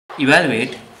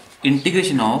Evaluate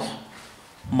integration of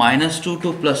minus 2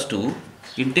 to plus 2,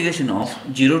 integration of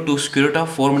 0 to square root of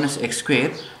 4 minus x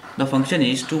square. The function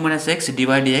is 2 minus x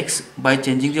divided dx by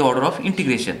changing the order of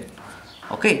integration.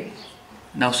 Okay,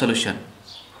 now solution.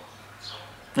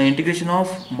 Now integration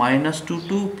of minus 2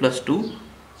 to plus 2.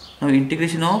 Now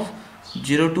integration of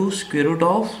 0 to square root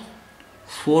of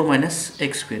 4 minus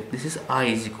x square. This is I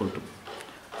is equal to.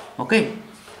 Okay,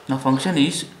 now function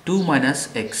is 2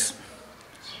 minus x.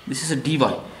 This is a dy.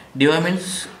 Dy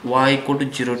means y equal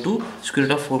to 0 to square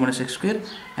root of 4 minus x square,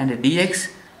 and dx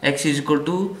x is equal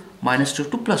to minus 2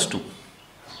 to plus 2.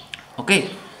 Okay,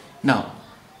 now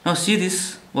see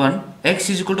this one, x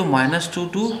is equal to minus 2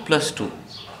 to plus 2.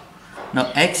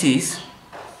 Now x is,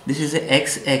 this is the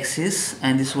x axis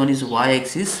and this one is y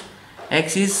axis.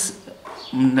 X is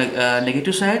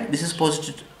negative side, this is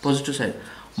positive side.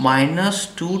 Minus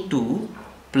 2 to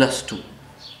plus 2.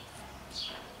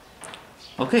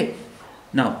 Okay,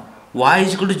 now y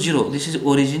is equal to 0, this is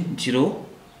origin 0,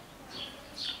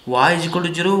 y is equal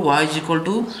to 0, y is equal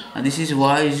to, and this is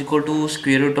y is equal to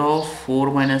square root of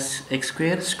 4 minus x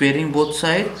square, squaring both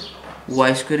sides,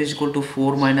 y square is equal to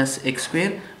 4 minus x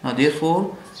square. Now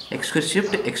therefore x square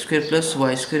shift, x square plus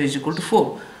y square is equal to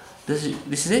 4. This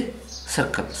is a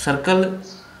circle,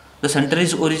 the center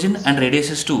is origin and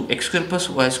radius is 2. X square plus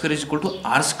y square is equal to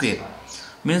r square,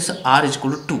 means r is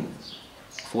equal to 2.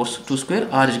 4 2 square,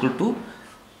 r is equal to 2,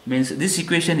 means this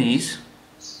equation is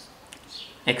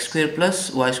x square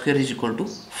plus y square is equal to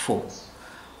 4.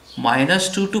 Minus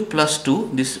 2 to plus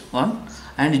 2, this one,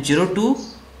 and 0 to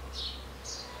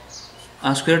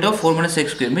square root of 4 minus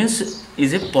x square, means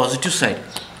is a positive side.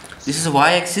 This is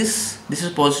y axis, this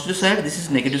is positive side, this is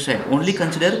negative side. Only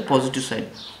consider positive side.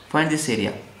 Find this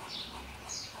area.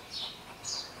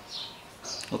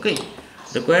 Okay,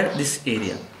 require this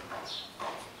area.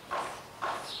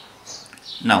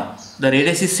 Now the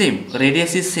radius is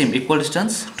same, equal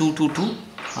distance 2 to 2,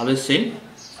 always same.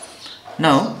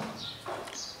 Now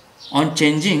on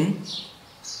changing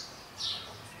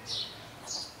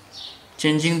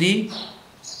the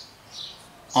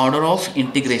order of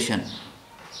integration,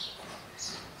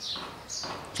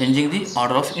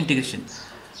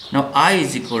 now I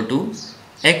is equal to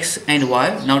x and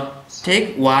y. Now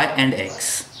take y and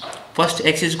x. First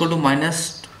x is equal to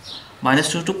minus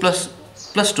 2 to plus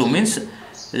 2, means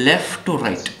left to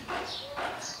right.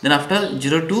 Then after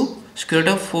 0 to square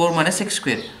root of 4 minus x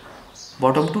square,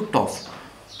 bottom to top.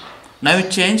 Now we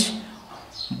change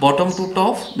bottom to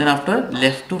top, then after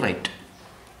left to right.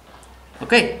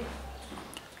 Okay,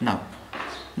 now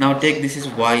take this is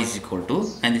y is equal to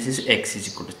and this is x is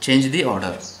equal to, change the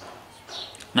order.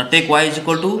 Now take y is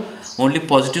equal to only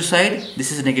positive side,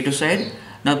 this is negative side.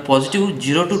 Now positive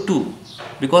 0 to 2,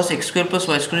 because x square plus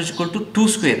y square is equal to 2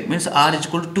 square, means r is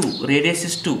equal to 2, radius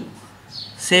is 2,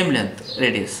 same length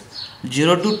radius.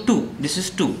 0 to 2, this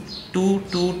is 2, 2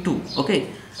 to 2. Okay,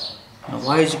 now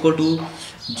y is equal to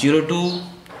 0 to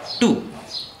 2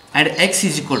 and x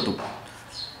is equal to,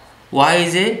 y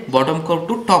is a bottom curve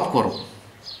to top curve.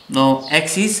 Now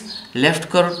x is left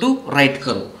curve to right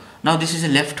curve. Now this is a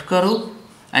left curve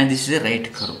and this is a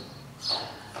right curve.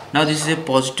 Now this is a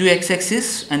positive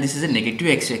x-axis and this is a negative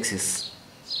x-axis.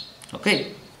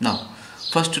 Okay, now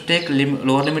first to take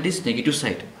lower limit is negative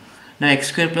side. Now x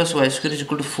square plus y square is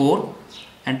equal to 4,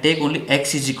 and take only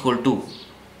x is equal to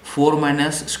 4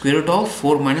 minus square root of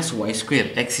 4 minus y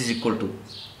square, x is equal to.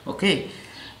 Okay,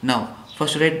 now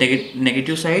first write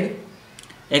negative side,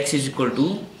 x is equal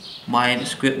to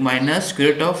minus square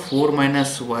root of 4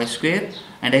 minus y square,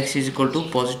 and x is equal to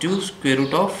positive square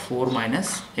root of 4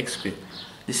 minus x square.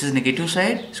 This is negative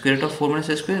side, square root of 4 minus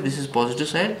x square, this is positive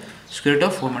side, square root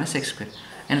of 4 minus x square,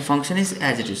 and function is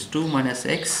as it is, 2 minus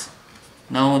x.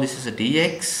 Now this is a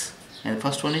dx and the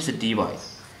first one is a dy.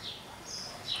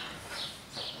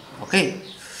 Okay,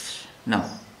 now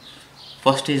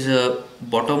first is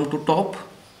bottom to top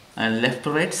and left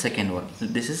to right, second one,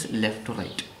 this is left to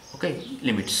right. Okay,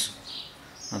 limits.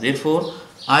 Now therefore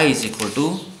I is equal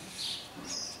to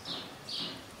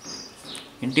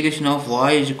integration of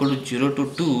y is equal to 0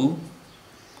 to 2.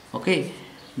 Okay,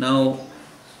 now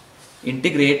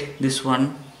integrate this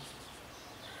one.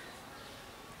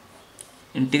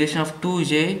 Integration of 2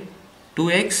 is a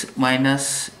 2x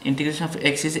minus integration of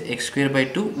x is x square by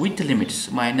 2 with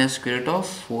limits, minus square root of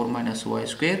 4 minus y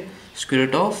square, square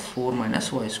root of 4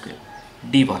 minus y square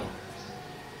dy.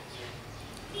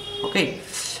 Okay,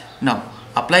 now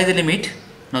apply the limit.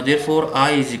 Now therefore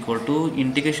I is equal to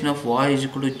integration of y is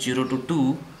equal to 0 to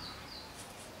 2.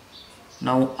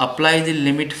 Now apply the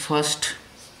limit first.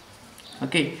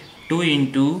 Okay, 2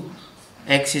 into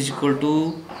x is equal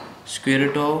to square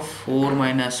root of 4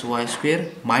 minus y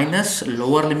square minus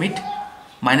lower limit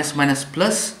minus minus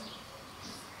plus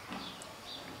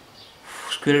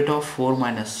square root of 4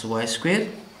 minus y square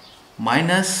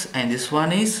minus, and this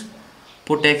one is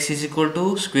put x is equal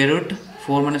to square root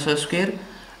 4 minus y square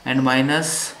and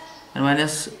minus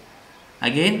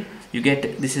again you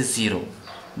get this is 0.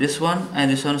 This one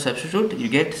and this one substitute, you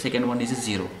get second one is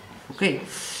 0. Okay,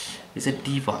 it's a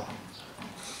dy.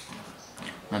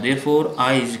 Now therefore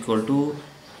I is equal to,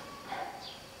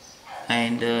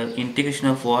 and integration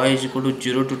of y is equal to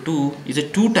 0 to 2 is a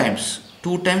 2 times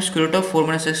square root of 4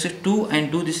 minus x is 2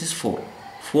 and 2, this is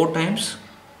 4 times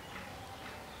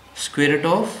square root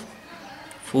of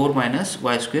 4 minus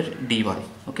y square dy.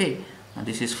 Okay, and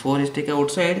this is 4 is taken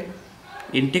outside,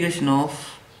 integration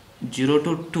of 0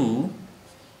 to 2,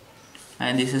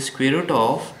 and this is square root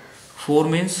of 4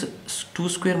 means 2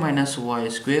 square minus y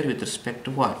square with respect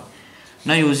to y.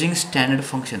 Now using standard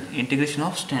function, integration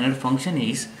of standard function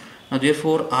is, now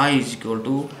therefore I is equal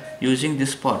to, using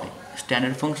this part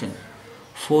standard function,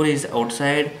 4 is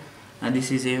outside and this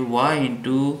is a y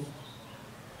into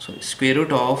square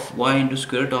root of y into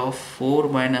square root of 4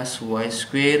 minus y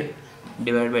square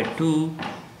divided by 2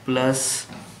 plus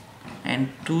and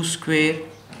 2 square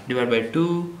divided by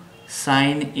 2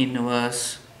 sine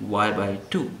inverse y by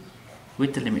 2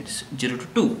 with the limits 0 to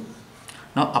 2.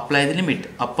 Now apply the limit,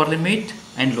 upper limit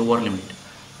and lower limit.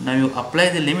 Now you apply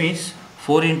the limits,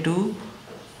 4 into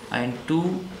and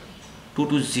 2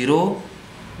 to 0,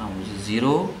 now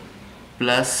 0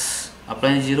 plus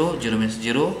applying 0 means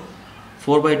 0,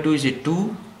 4 by 2 is a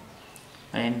 2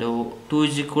 and 2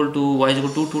 is equal to y is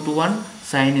equal to 2 to 1,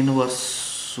 sine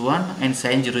inverse 1 and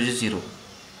sine 0 is 0.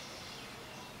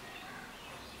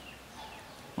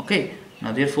 Okay,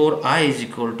 now therefore I is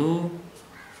equal to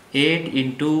 8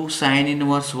 into sine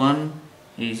inverse 1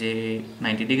 is a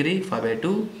 90 degree, 5 by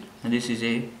 2, and this is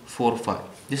a 4 5.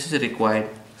 This is a required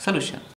solution.